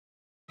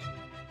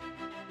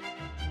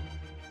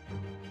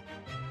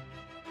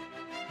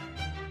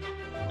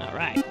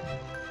right.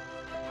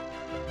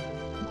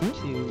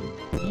 To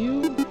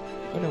you.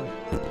 Oh no.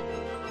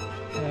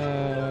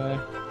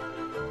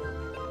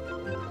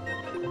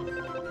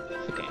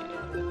 Okay.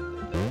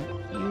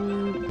 You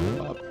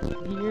go up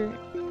here.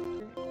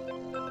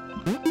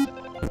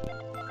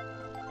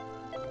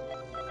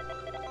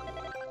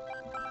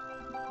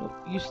 Nope,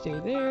 you stay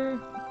there.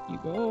 You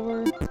go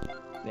over.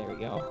 There we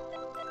go.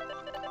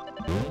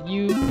 And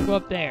you go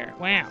up there.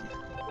 Wow.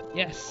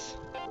 Yes.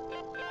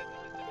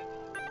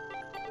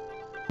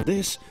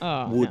 This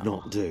would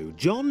not do.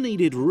 John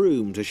needed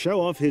room to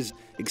show off his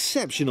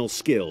exceptional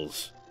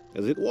skills.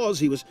 As it was,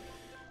 he was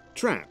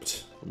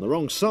trapped on the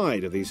wrong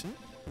side of these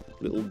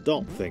little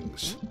dot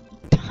things.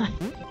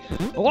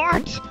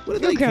 What? Where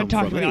did they come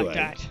talk from, to me anyway?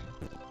 like that.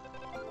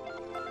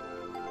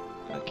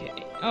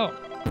 Okay. Oh.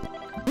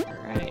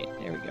 Alright,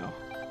 there we go.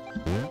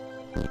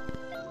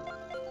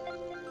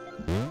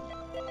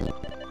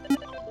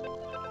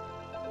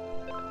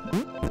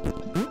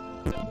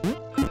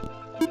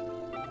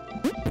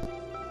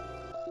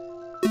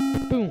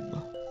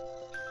 Boom.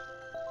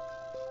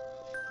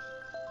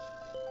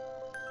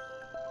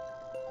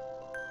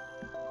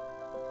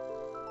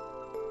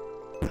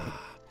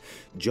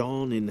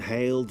 John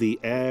inhaled the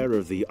air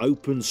of the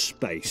open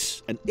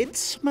space, and it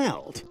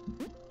smelled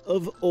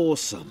of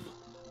awesome.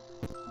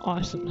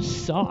 Awesome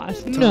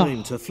sauce.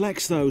 Time to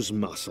flex those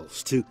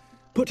muscles, to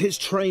put his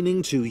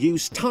training to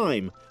use,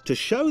 time to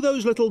show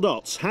those little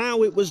dots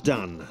how it was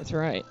done. That's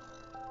right.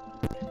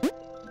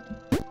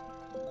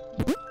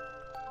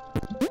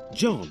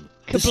 John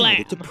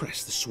decided to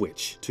press the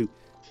switch to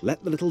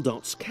let the little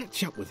dots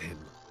catch up with him.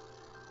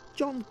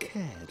 John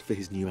cared for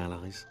his new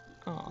allies.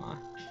 Aww.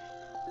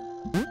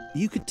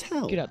 You could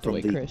tell Get out the from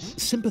way, the Chris.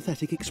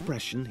 sympathetic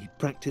expression he'd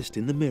practiced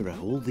in the mirror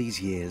all these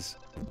years.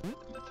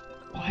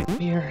 What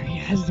mirror? He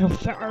has no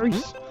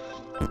face.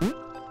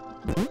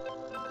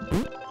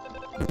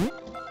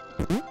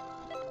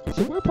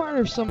 So we're part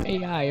of some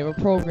AI of a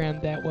program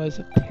that was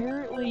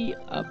apparently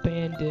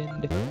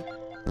abandoned,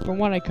 from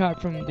what I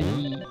caught from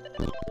the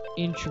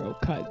intro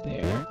cut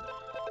there.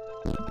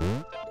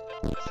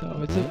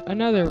 So it's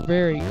another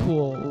very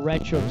cool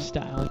retro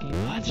style game.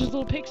 Oh, there's a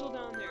little pixel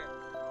down there.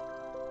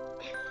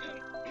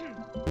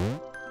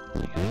 I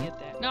gotta get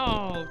that.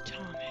 No,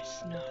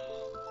 Thomas, no.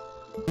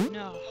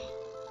 No.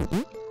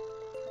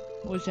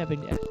 What's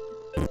happening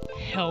there?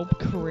 Help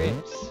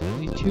Chris.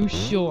 He's too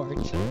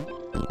short.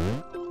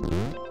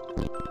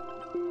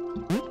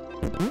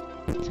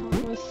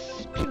 Thomas.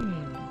 I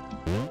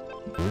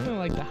don't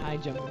like the high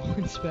jump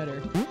one. It's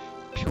better.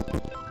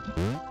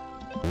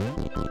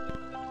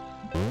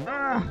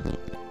 Ah!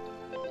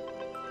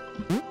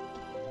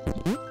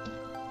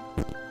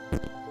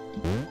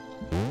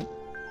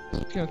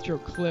 Just gonna throw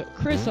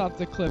Chris off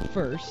the cliff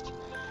first.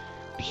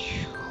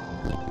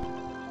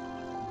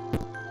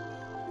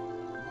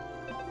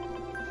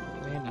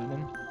 Land on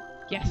him.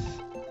 Yes.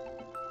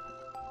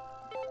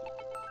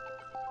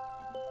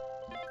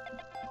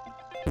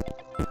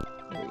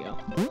 There we go.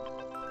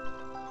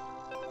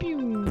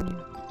 Pew.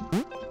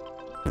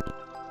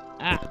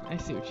 Ah, I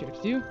see what you have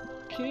to do.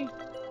 Okay.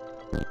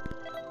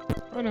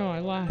 Oh no, I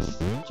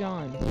lost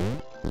John.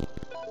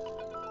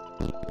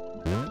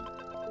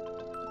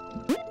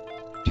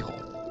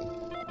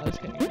 Oh, this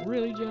guy can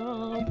really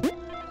jump.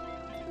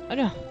 Oh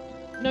no.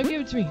 No,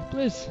 give it to me,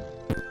 please.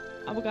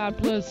 Oh my god,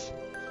 please.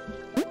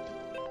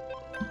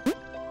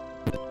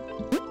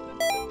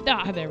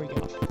 Ah, there we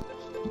go.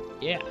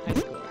 Yeah, high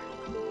score.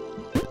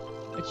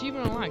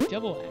 Achievement unlocked,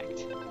 double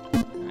act.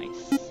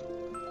 Nice.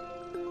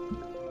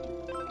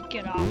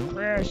 Get off,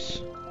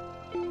 Chris.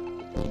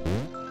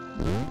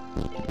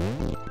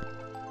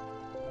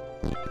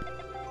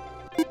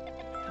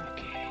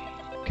 Okay,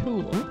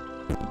 cool.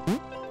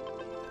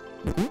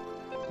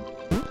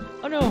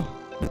 Oh no!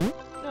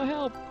 No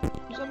help!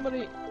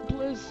 Somebody,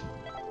 please.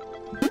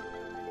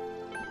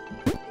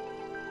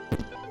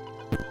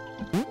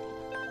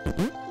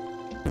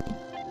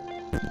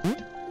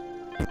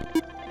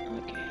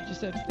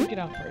 Just have to think it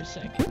out for a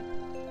second.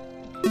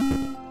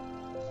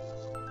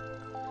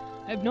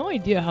 I have no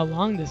idea how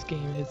long this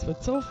game is,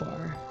 but so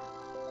far,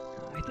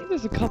 I think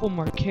there's a couple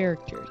more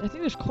characters. I think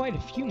there's quite a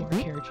few more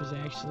characters,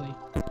 actually.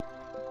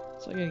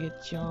 So I gotta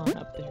get John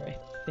up there, I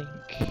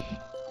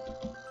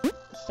think.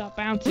 Stop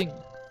bouncing!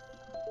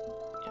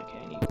 Okay,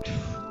 I need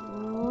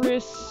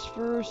Chris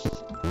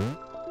first.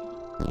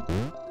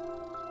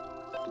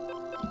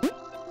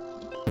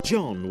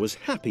 John was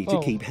happy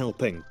to keep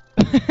helping.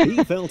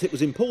 He felt it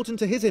was important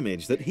to his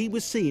image that he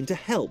was seen to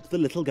help the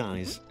little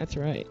guys. That's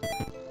right.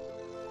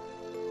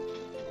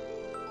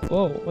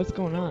 Whoa, what's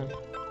going on?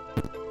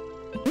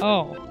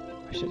 Oh,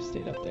 I should have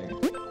stayed up there.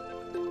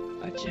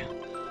 Gotcha.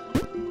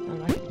 I'm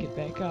not gonna get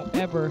back up,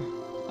 ever.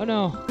 Oh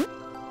no!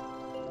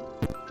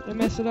 Did I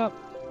mess it up?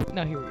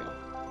 No, here we go.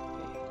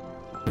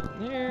 Okay, down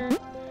there.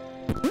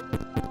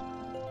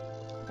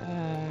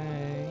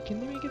 Can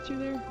they make it through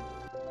there?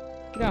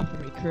 Get off of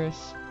me,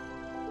 Chris.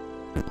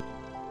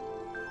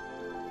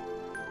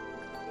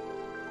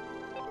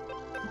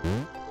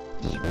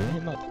 Just run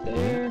him up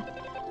there.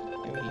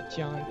 And we need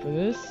John for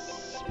this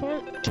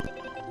part.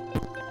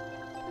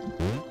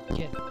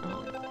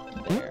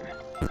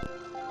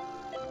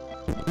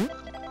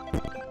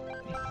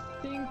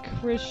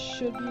 Chris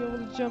should be able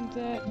to jump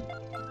that.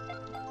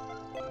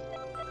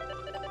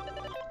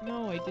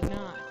 No, I did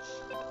not.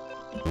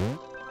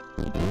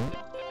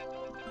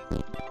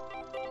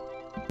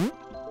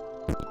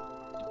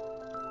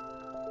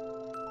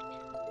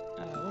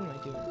 What am I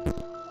doing?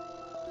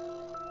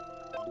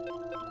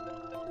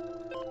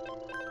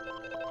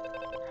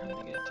 How am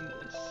I gonna do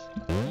this?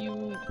 You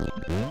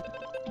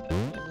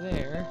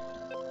there.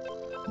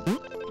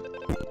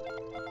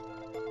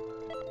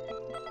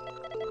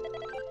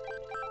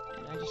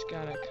 And I just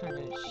gotta kind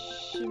of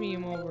shimmy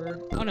him over.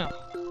 Oh no!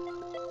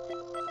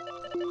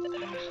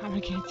 How am I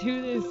gonna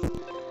do this?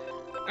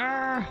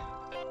 Ah!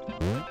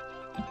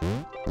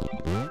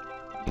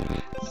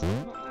 It's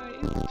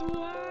too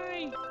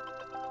high!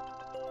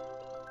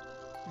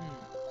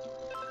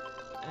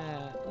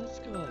 Let's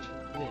go like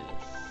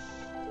this.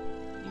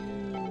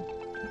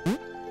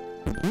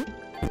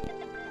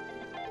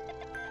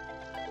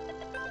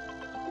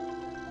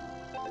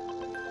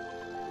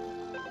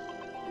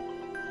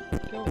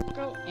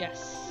 Go, yes.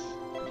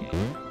 Okay,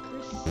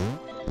 Chris.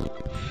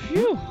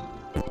 Phew!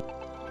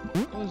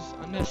 That was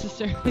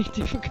unnecessarily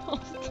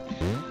difficult.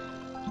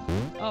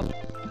 Up.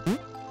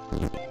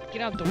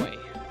 Get out the way.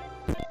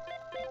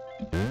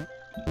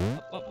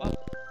 Up.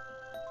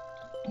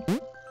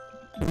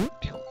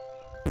 Phew.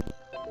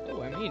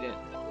 Oh, I made it.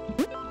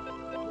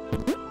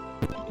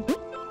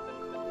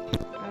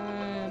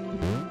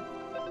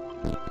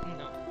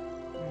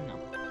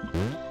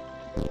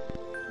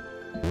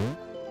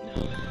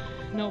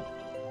 No. Nope.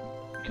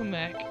 Come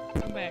back,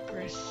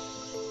 Chris.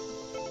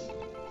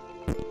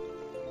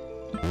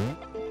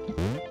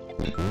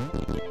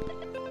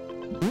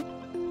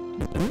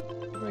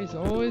 Everybody's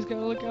always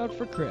gotta look out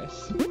for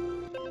Chris.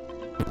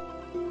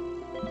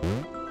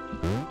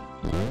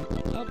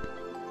 Up.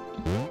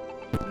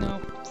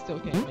 No, still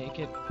can't make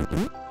it.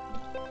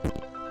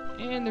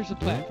 And there's a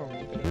platform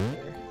to go up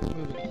there.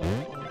 Moving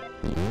platform.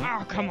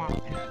 Oh, come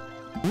on.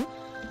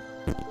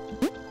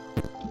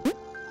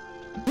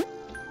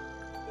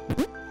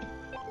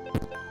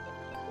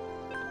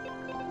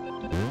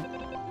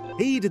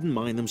 He didn't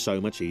mind them so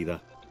much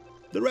either.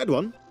 The red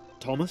one,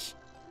 Thomas,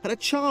 had a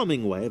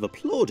charming way of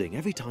applauding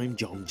every time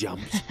John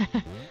jumped.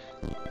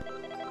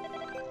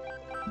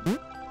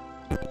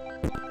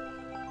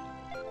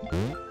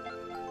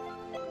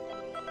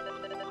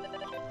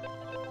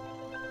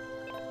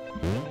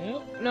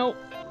 Nope.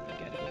 I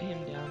gotta get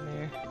him down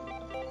there.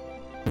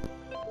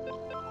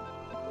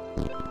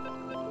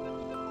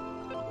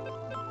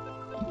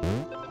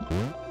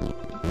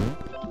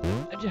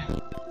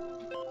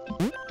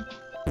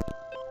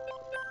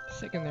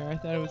 Second there, I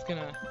thought it was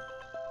gonna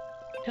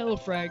hella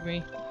frag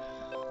me.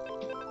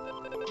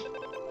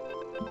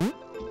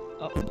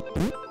 Up.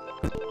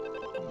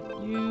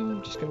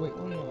 You just gotta wait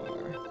one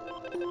more.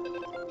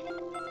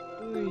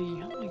 Oy,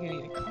 how am I gonna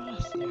get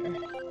across there?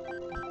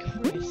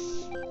 Chris.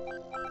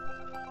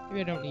 Maybe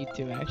I don't need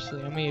to,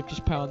 actually. I may have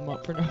just piled them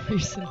up for no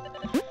reason.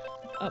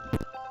 Up.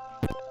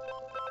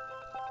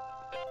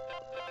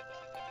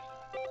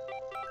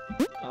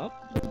 Up.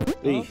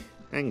 The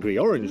angry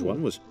orange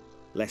one was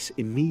less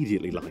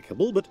immediately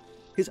likeable, but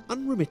his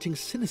unremitting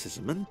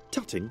cynicism and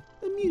tutting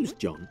amused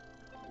John.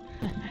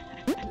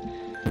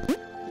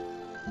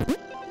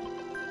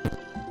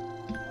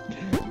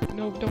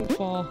 No, don't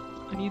fall.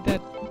 I need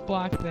that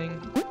block thing.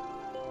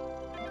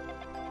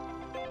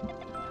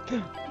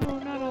 No,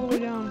 not all the way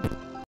down.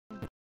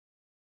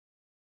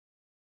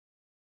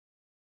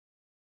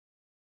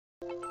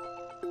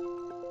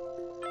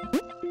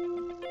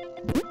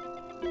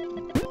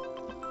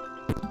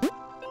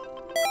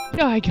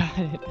 Oh, I got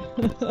it.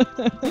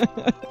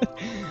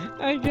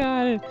 I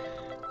got it.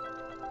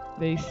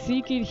 They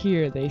seek it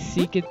here, they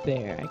seek it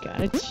there. I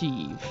got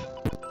achieve.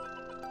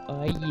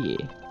 Oh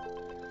yeah.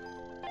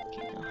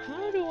 Okay, now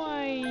how do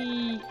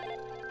I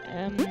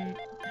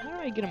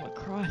get them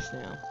across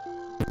now?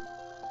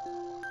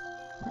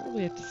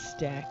 Probably have to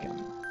stack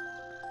them.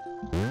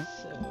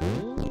 So,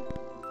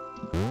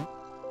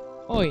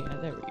 oh yeah,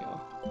 there we go.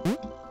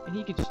 And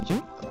he could just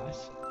jump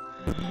across,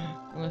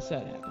 unless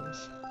that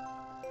happens.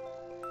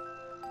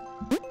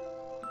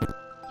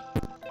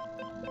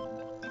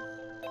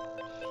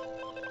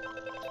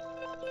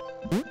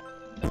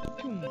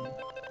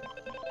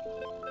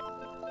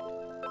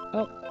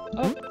 Up,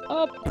 up,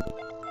 up!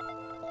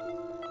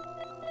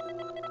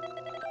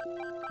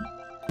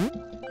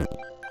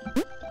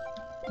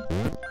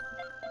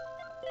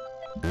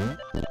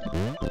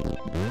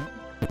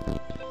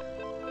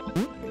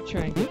 I'm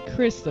try and get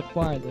Chris the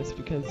farthest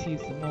because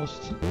he's the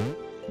most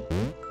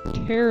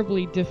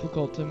terribly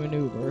difficult to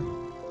maneuver.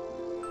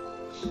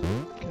 Can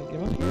I get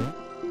him up here?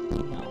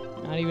 No,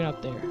 not even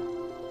up there.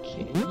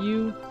 Okay,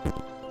 you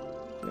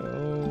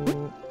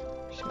go.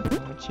 Just gonna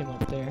launch him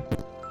up there.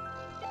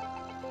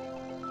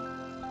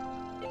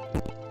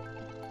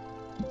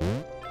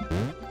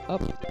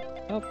 Up,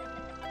 up.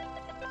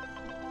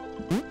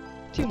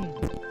 Toom.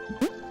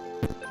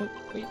 Oh,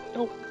 wait,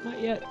 no, not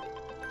yet.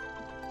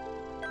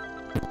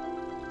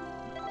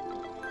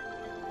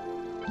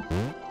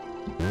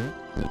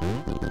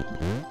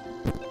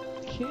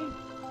 Okay.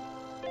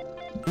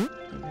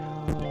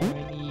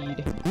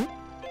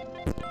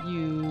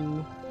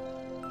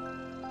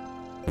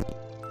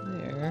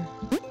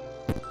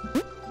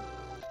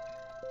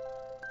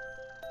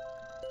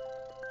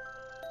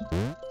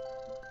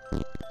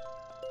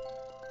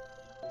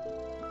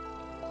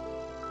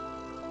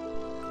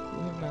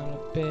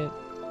 bit.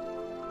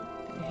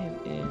 Get him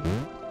in.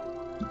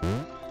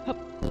 Up.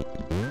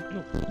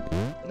 Nope.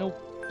 Nope.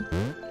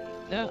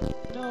 No.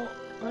 No.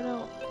 Oh no.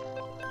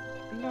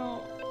 No.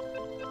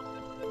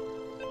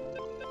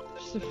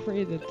 Just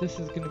afraid that this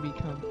is gonna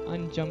become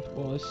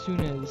unjumpable as soon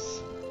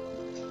as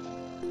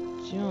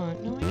John.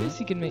 No, I guess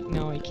he can make.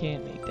 No, he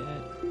can't make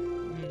that.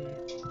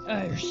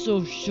 Oh, you're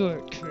so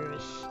short,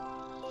 Chris.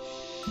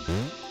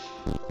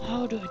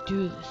 How do I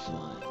do this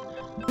one?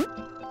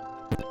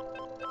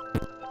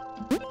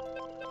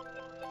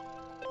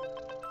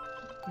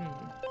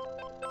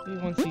 Maybe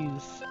once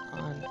he's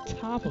on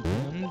top of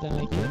him, then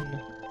I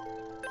can.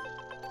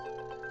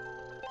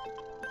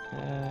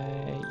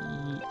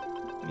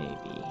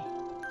 Maybe.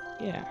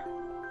 Yeah.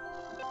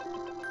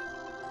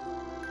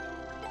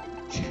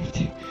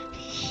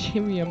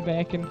 Shimmy him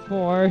back and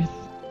forth.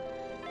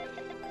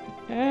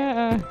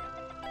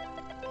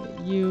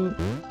 You.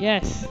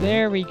 Yes,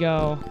 there we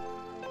go.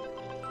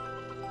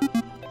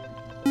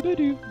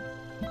 Ba-doo.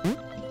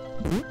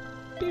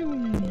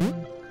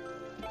 Boom.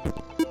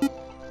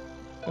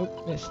 Oh,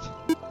 missed.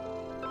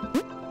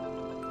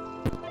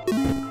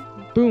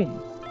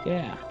 Boom.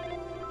 Yeah.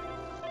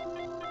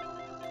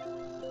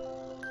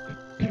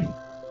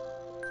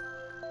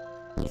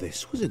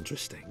 This was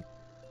interesting.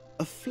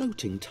 A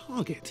floating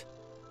target.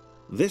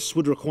 This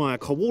would require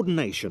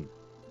coordination,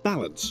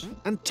 balance,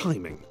 and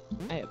timing.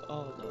 I have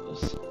all of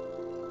those.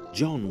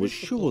 John was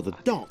sure the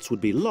dots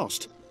would be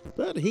lost,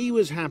 but he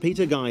was happy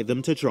to guide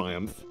them to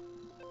triumph.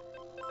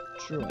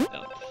 True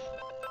enough.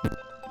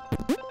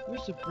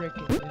 Where's the brick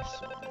in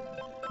this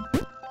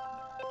one?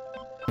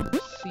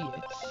 Let's see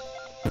it.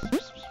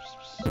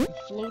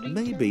 Floating.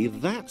 Maybe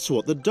that's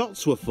what the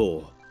dots were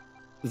for.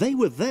 They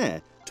were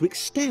there to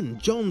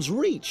extend John's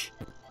reach,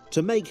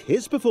 to make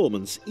his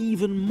performance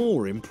even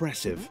more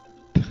impressive.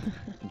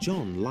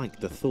 John liked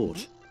the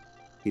thought.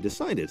 He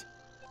decided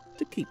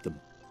to keep them.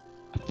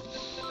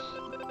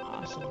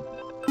 Awesome.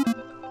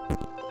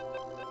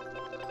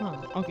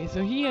 Huh. Okay,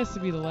 so he has to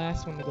be the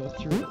last one to go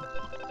through.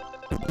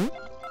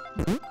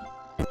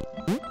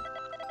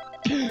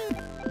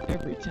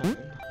 Every time.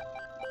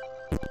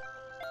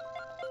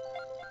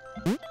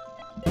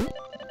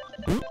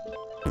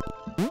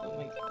 Oh,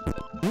 my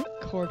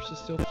corpse is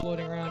still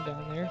floating around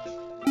down there.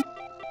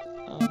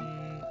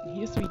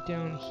 He has to be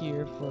down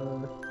here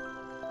for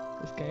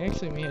this guy.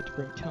 Actually, we had to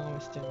bring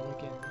Thomas down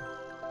again.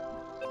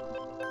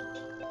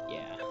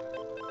 Yeah.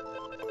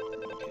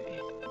 Okay.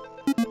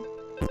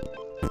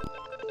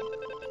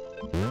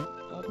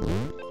 Up,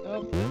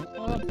 up,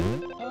 up,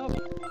 up.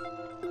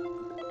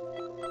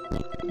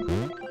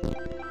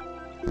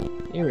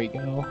 Here we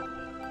go.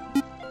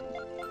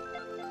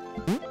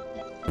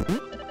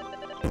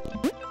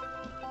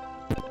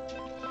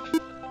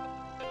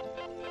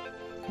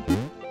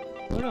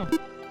 Oh no,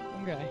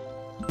 wrong guy.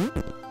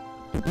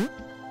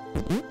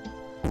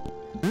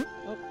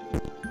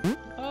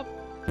 Up.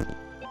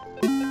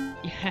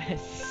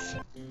 Yes.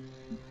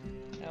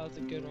 That was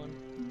a good one.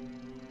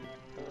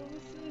 What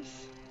was this?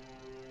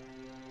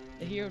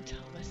 The hero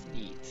Thomas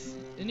needs.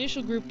 The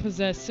initial group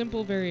possessed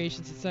simple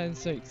variations inside the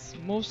sites.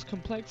 Most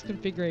complex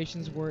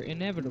configurations were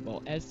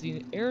inevitable. As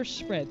the era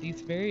spread,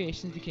 these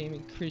variations became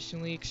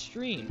increasingly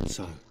extreme.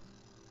 So,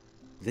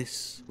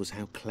 this was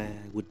how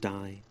Claire would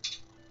die.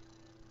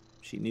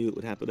 She knew it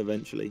would happen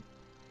eventually.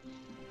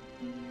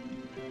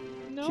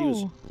 No. She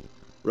was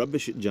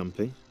rubbish at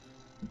jumping,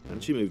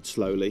 and she moved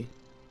slowly.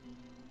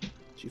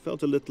 She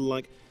felt a little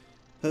like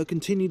her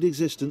continued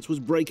existence was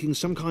breaking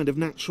some kind of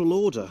natural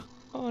order.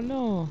 Oh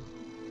no.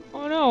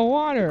 Oh no,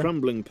 water! The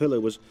crumbling pillar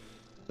was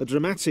a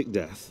dramatic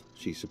death,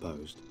 she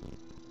supposed.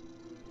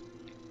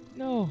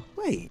 No.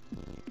 Wait.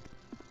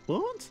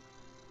 What?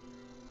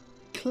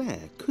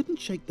 Claire couldn't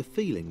shake the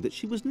feeling that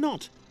she was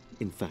not,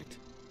 in fact,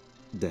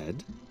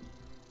 dead.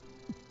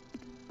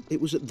 It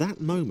was at that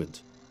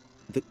moment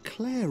that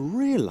Claire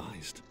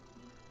realised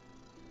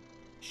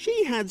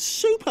she had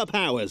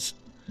superpowers.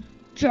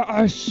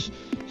 Yes!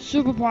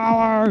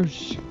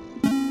 Superpowers!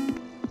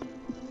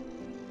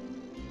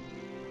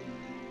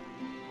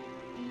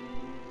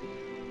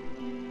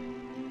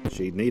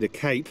 She'd need a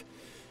cape.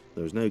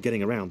 There was no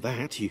getting around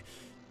that. You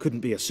couldn't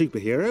be a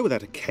superhero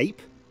without a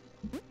cape.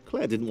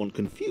 Claire didn't want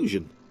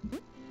confusion.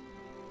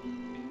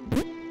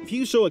 If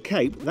you saw a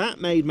cape,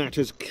 that made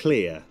matters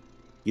clear.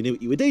 You knew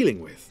what you were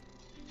dealing with.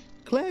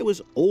 Claire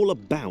was all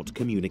about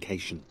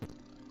communication.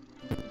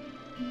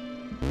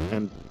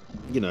 And,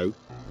 you know,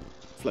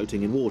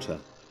 floating in water,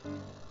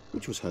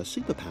 which was her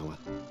superpower.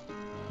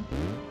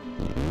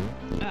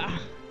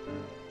 Ah.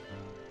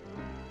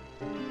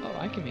 Oh,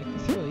 I can make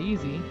this really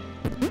easy.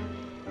 I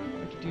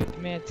can do it the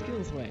Mad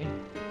Skills way.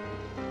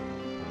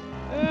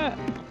 Ah.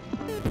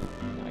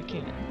 No, I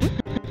can't.